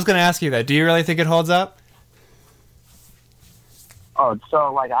so? I was going to ask you that. Do you really think it holds up? Oh,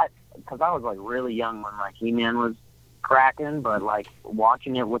 so, like, because I was, like, really young when, like, He-Man was cracking, but, like,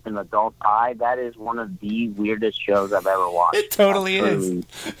 watching it with an adult eye, that is one of the weirdest shows I've ever watched. It totally is.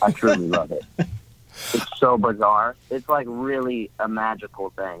 I truly love it. It's so bizarre. It's, like, really a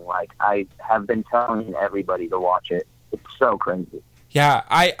magical thing. Like, I have been telling everybody to watch it. It's so crazy. Yeah,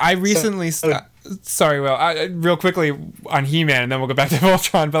 I recently... sorry, Will. Real quickly on He-Man, and then we'll go back to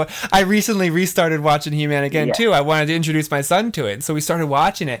Voltron. But I recently restarted watching He-Man again, too. I wanted to introduce my son to it, so we started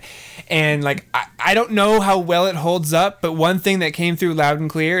watching it. And, like, I don't know how well it holds up, but one thing that came through loud and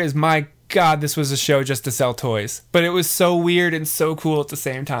clear is, my God, this was a show just to sell toys. But it was so weird and so cool at the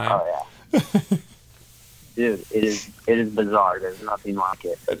same time. Oh, yeah. Dude, it is bizarre. There's nothing like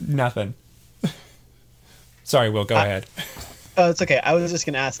it. Nothing. Sorry, Will, go ahead. Oh, it's okay. I was just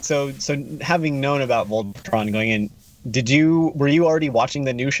going to ask, so having known about Voltron going in, were you already watching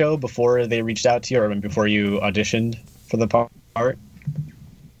the new show before they reached out to you, or before you auditioned for the part?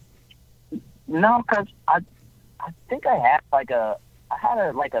 No, because I think I had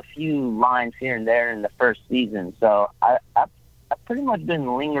a few lines here and there in the first season, so I've pretty much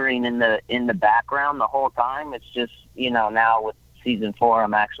been lingering in the background the whole time. It's just, now with season 4,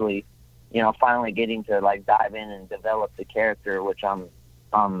 I'm actually, finally getting to, like, dive in and develop the character, which I'm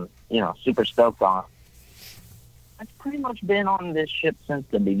super stoked on. I've pretty much been on this ship since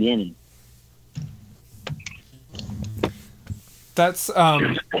the beginning. That's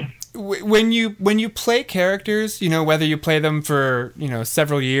when you play characters, whether you play them for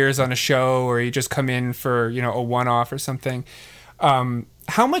several years on a show, or you just come in for a one-off or something.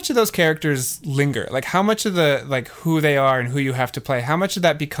 How much of those characters linger? Like, how much of the, like, who they are and who you have to play, how much of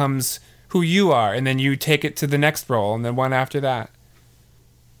that becomes who you are, and then you take it to the next role and then one after that?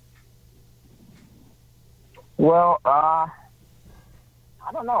 Well, I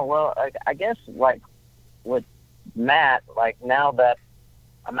don't know. Well, I guess, like, with Matt, like, now that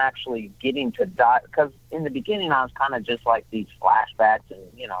I'm actually getting to dive, because in the beginning I was kind of just like these flashbacks and,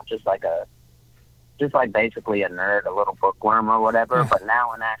 just like basically a nerd, a little bookworm or whatever. But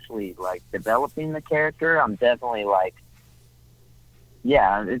now I'm actually, like, developing the character. I'm definitely, like,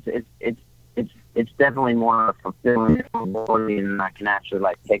 yeah, it's definitely more fulfilling, and I can actually,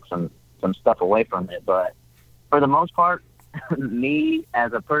 like, take some stuff away from it. But for the most part, me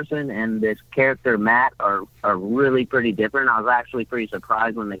as a person and this character Matt are really pretty different. I was actually pretty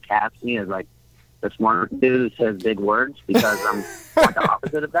surprised when they cast me as, like, the smart dude who says big words, because I'm quite the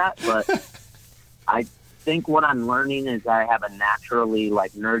opposite of that. But I think what I'm learning is I have a naturally,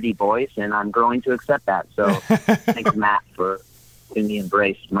 like, nerdy voice, and I'm growing to accept that. So thanks, Matt, for letting me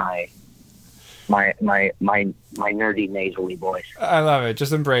embrace my nerdy nasally voice. I love it.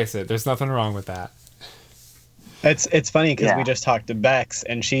 Just embrace it. There's nothing wrong with that. It's funny because we just talked to Bex,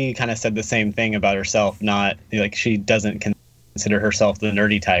 and she kind of said the same thing about herself. Not like she doesn't consider herself the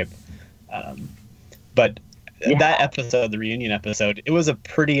nerdy type, but that episode, the reunion episode, it was a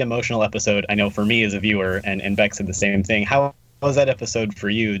pretty emotional episode. I know for me as a viewer, and Bex said the same thing. How was that episode for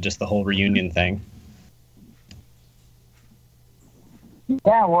you? Just the whole reunion thing.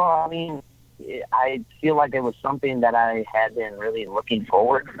 Yeah, well, I mean, I feel like it was something that I had been really looking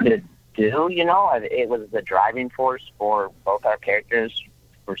forward to do, you know. It was the driving force for both our characters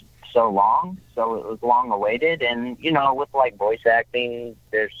for so long, so it was long awaited. And, you know, with, like, voice acting,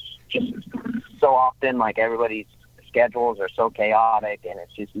 there's just so often, like, everybody's schedules are so chaotic, and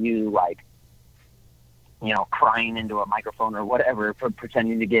it's just you, like, you know, crying into a microphone or whatever,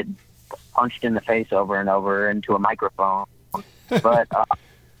 pretending to get punched in the face over and over into a microphone. But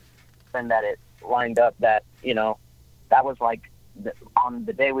and that it lined up that, you know, that was like on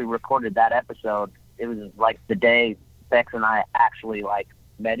the day we recorded that episode, it was like the day Bex and I actually like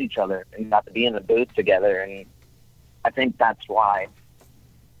met each other and got to be in the booth together. And I think that's why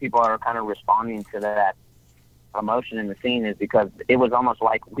people are kind of responding to that emotion in the scene, is because it was almost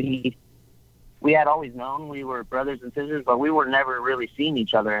like we had always known we were brothers and sisters, but we were never really seeing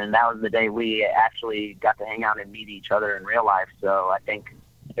each other. And that was the day we actually got to hang out and meet each other in real life. So I think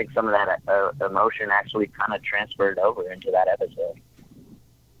some of that emotion actually kind of transferred over into that episode.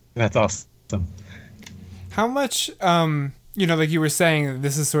 That's awesome. How much, you know, like you were saying,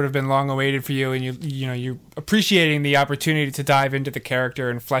 this has sort of been long awaited for you, and you're appreciating the opportunity to dive into the character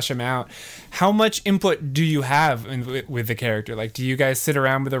and flesh him out. How much input do you have with the character? Like, do you guys sit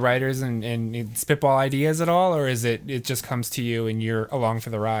around with the writers and spitball ideas at all, or is it just comes to you and you're along for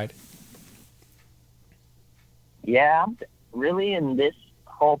the ride? Yeah, really in this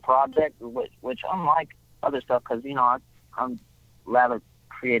whole project, which unlike other stuff, because, you know, I'm rather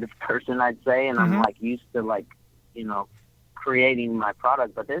creative person, I'd say, and I'm like used to, like, you know, creating my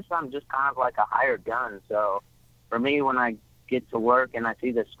product, but this I'm just kind of like a hired gun. So for me, when I get to work and I see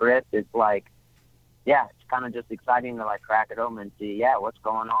the script, it's like, yeah, it's kind of just exciting to like crack it open and see, what's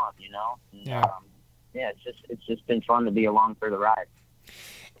going on, you know? And, it's just been fun to be along for the ride.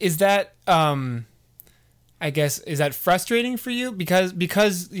 Is that I guess, is that frustrating for you? Because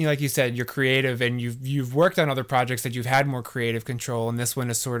you know, like you said, you're creative and you've worked on other projects that you've had more creative control, and this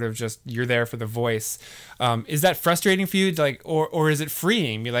one is sort of just you're there for the voice. Is that frustrating for you? Like, or is it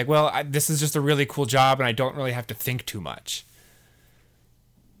freeing? You're like, well, this is just a really cool job, and I don't really have to think too much.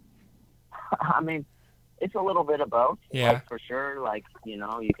 I mean, it's a little bit of both. Yeah, like, for sure. Like, you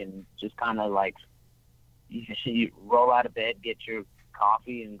know, you can just kind of like you roll out of bed, get your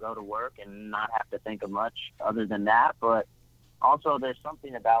coffee and go to work and not have to think of much other than that. But also there's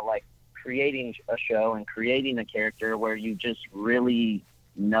something about like creating a show and creating a character where you just really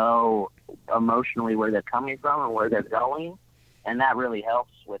know emotionally where they're coming from and where they're going, and that really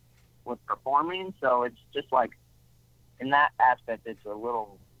helps with performing. So it's just like in that aspect it's a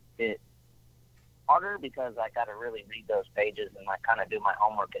little bit harder because I got to really read those pages and like kind of do my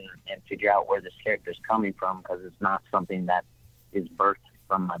homework and figure out where this character's coming from, because it's not something that is birthed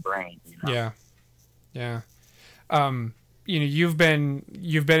from my brain, you know? Yeah. You know, you've been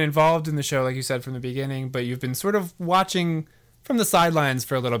involved in the show, like you said, from the beginning, but you've been sort of watching from the sidelines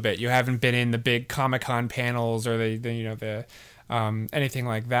for a little bit. You haven't been in the big Comic-Con panels or the anything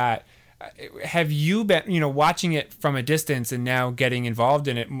like that. Have you been, you know, watching it from a distance and now getting involved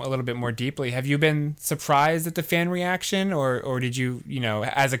in it a little bit more deeply? Have you been surprised at the fan reaction, or did you, you know,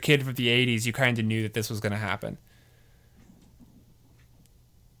 as a kid from the 80s, you kind of knew that this was going to happen?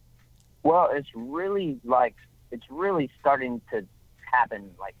 Well, it's really starting to happen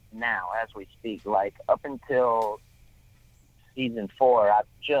like now as we speak. Like up until season 4, I've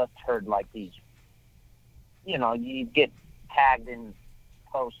just heard like these, you know, you get tagged in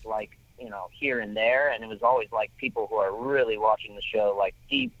posts like, you know, here and there, and it was always like people who are really watching the show, like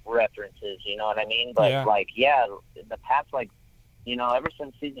deep references, you know what I mean? But the past, like, you know, ever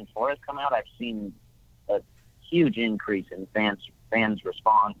since season 4 has come out, I've seen a huge increase in fans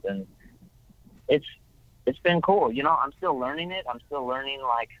response, and it's been cool. You know, I'm still learning it. I'm still learning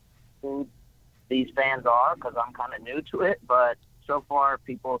like who these fans are because I'm kind of new to it. But so far,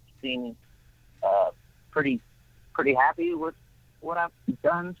 people seem pretty happy with what I've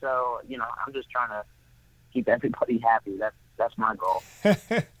done. So, you know, I'm just trying to keep everybody happy. That's my goal.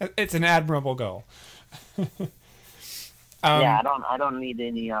 It's an admirable goal. I don't need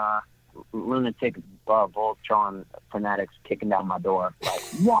any lunatic Voltron fanatics kicking down my door. Like,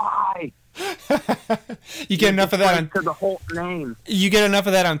 why? You get enough of that on to the Holt name. You get enough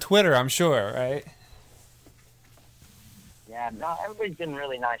of that on Twitter, I'm sure, right? Yeah, no, everybody's been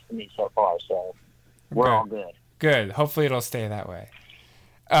really nice to me so far, so we're all good. Good. Hopefully it'll stay that way.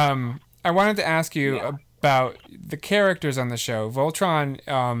 I wanted to ask you about the characters on the show. Voltron,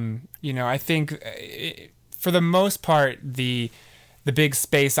 I think for the most part, the big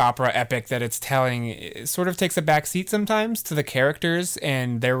space opera epic that it's telling sort of takes a back seat sometimes to the characters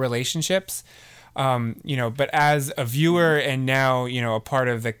and their relationships. But as a viewer and now, a part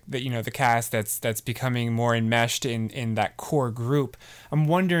of the cast that's becoming more enmeshed in that core group, I'm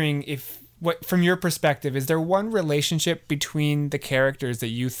wondering from your perspective, is there one relationship between the characters that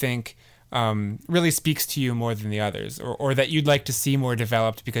you think really speaks to you more than the others, or that you'd like to see more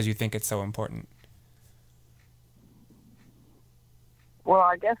developed because you think it's so important? Well,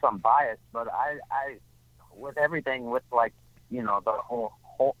 I guess I'm biased, but I with everything with the whole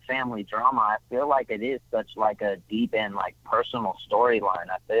family drama, I feel like it is such like a deep and like personal storyline.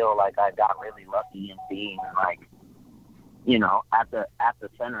 I feel like I got really lucky in being at the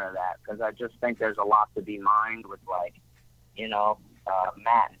center of that, because I just think there's a lot to be mined with Matt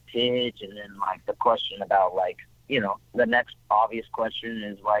and Pidge, and then the question about the next obvious question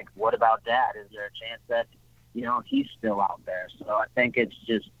is what about Dad? Is there a chance that he's still out there? So I think it's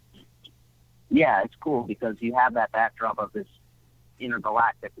just it's cool because you have that backdrop of this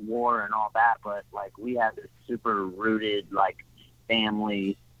intergalactic war and all that, but we have this super rooted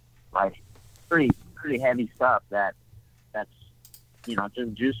family, pretty heavy stuff that's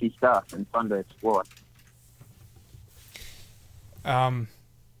just juicy stuff and fun to explore.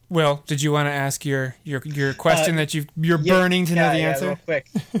 Will, did you want to ask your question that you're burning to know the answer? Real quick.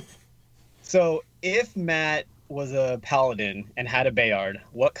 So if Matt was a paladin and had a Bayard,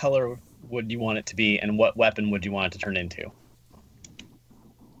 what color would you want it to be, and what weapon would you want it to turn into?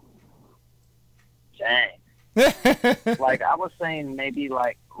 Dang. I was saying maybe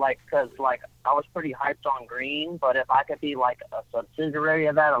because I was pretty hyped on green, but if I could be a subsidiary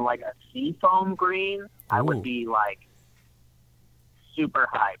of that, or a seafoam green, I would be super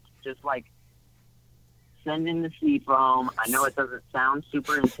hyped. Just send in the seafoam. I know it doesn't sound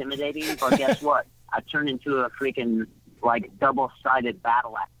super intimidating, but guess what? I turned into a freaking double-sided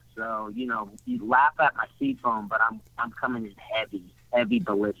battle axe. So you laugh at my seafoam, but I'm coming in heavy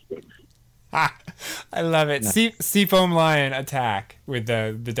ballistics. I love it. Seafoam lion attack with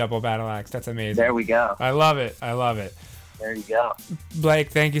the double battle axe. That's amazing. There we go. I love it. There you go.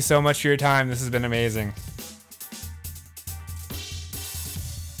 Blake, thank you so much for your time. This has been amazing.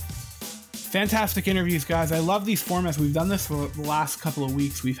 Fantastic interviews, guys. I love these formats. We've done this for the last couple of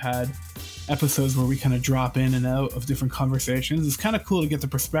weeks. We've had episodes where we kind of drop in and out of different conversations. It's kind of cool to get the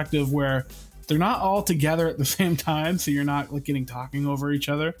perspective where they're not all together at the same time, so you're not getting talking over each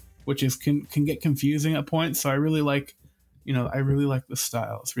other, which is can get confusing at points. So I really like the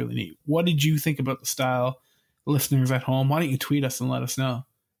style. It's really neat. What did you think about the style? Listeners at home, why don't you tweet us and let us know?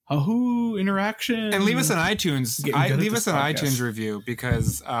 Interaction. And leave us an iTunes. Leave us an iTunes review,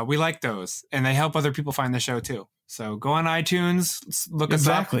 because we like those and they help other people find the show too. So go on iTunes, look us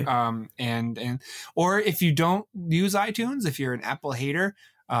up. Or if you don't use iTunes, if you're an Apple hater,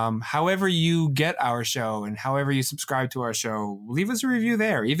 however you get our show and however you subscribe to our show, leave us a review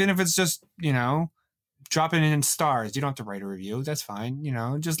there. Even if it's just, dropping in stars. You don't have to write a review. That's fine.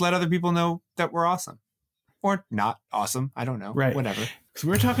 Just let other people know that we're awesome. Or not awesome. I don't know. Right. Whatever. Because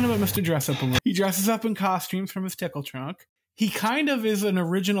we're talking about Mr. Dress Up a little. He dresses up in costumes from his tickle trunk. He kind of is an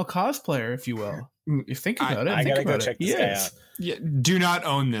original cosplayer, if you will. You think about it. I gotta go check this guy out. Yeah, do not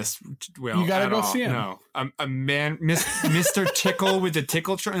own this, Will. You gotta go all. see him. No, a man, Mr. Tickle with the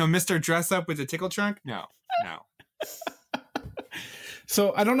tickle trunk. No, Mr. Dress Up with the tickle trunk. No.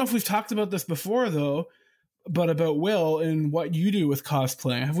 So I don't know if we've talked about this before, though, but about Will and what you do with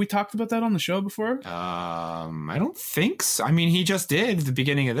cosplaying. Have we talked about that on the show before? I don't think so. I mean, he just did at the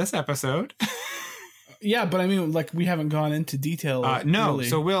beginning of this episode. Yeah, but I mean, we haven't gone into detail. No. Really.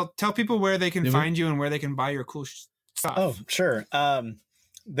 So, Will, tell people where they can find you and where they can buy your cool stuff. Oh, sure.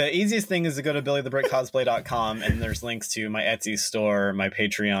 The easiest thing is to go to billythebrickcosplay.com, and there's links to my Etsy store, my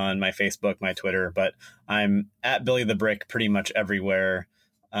Patreon, my Facebook, my Twitter. But I'm at Billy the Brick pretty much everywhere,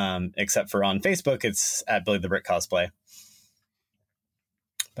 except for on Facebook, it's at Billy the Brick Cosplay.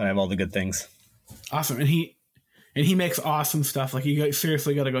 But I have all the good things. Awesome. And he makes awesome stuff. You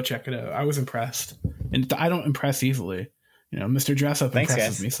seriously got to go check it out. I was impressed. And I don't impress easily. Mr. Dress Up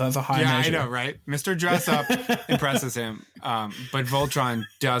impresses me, so that's a high measure. I know, right? Mr. Dress Up impresses him, but Voltron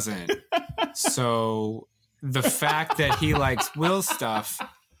doesn't. So the fact that he likes Will's stuff,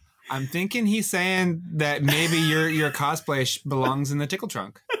 I'm thinking he's saying that maybe your cosplay belongs in the tickle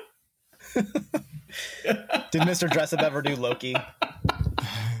trunk. Did Mr. Dress Up ever do Loki?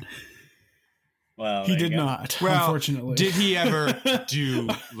 Well, he did not, unfortunately. Did he ever do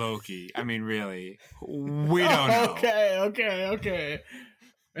Loki? I mean, really, we don't know. Okay.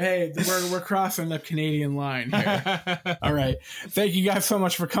 Hey, we're crossing the Canadian line here. All right. Thank you guys so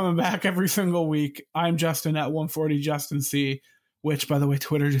much for coming back every single week. I'm Justin at 140 Justin C, which, by the way,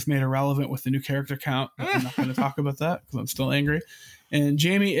 Twitter just made irrelevant with the new character count. I'm not going to talk about that because I'm still angry. And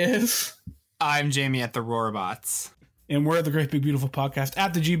Jamie is... I'm Jamie at the Roarbots. And we're at the Great Big Beautiful Podcast,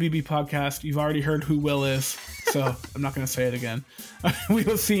 at the GBB Podcast. You've already heard who Will is, so I'm not going to say it again. We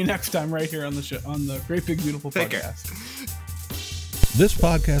will see you next time right here on the show, on the Great Big Beautiful Podcast. This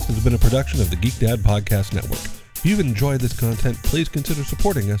podcast has been a production of the Geek Dad Podcast Network. If you've enjoyed this content, please consider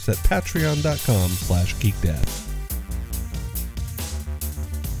supporting us at patreon.com/geekdad.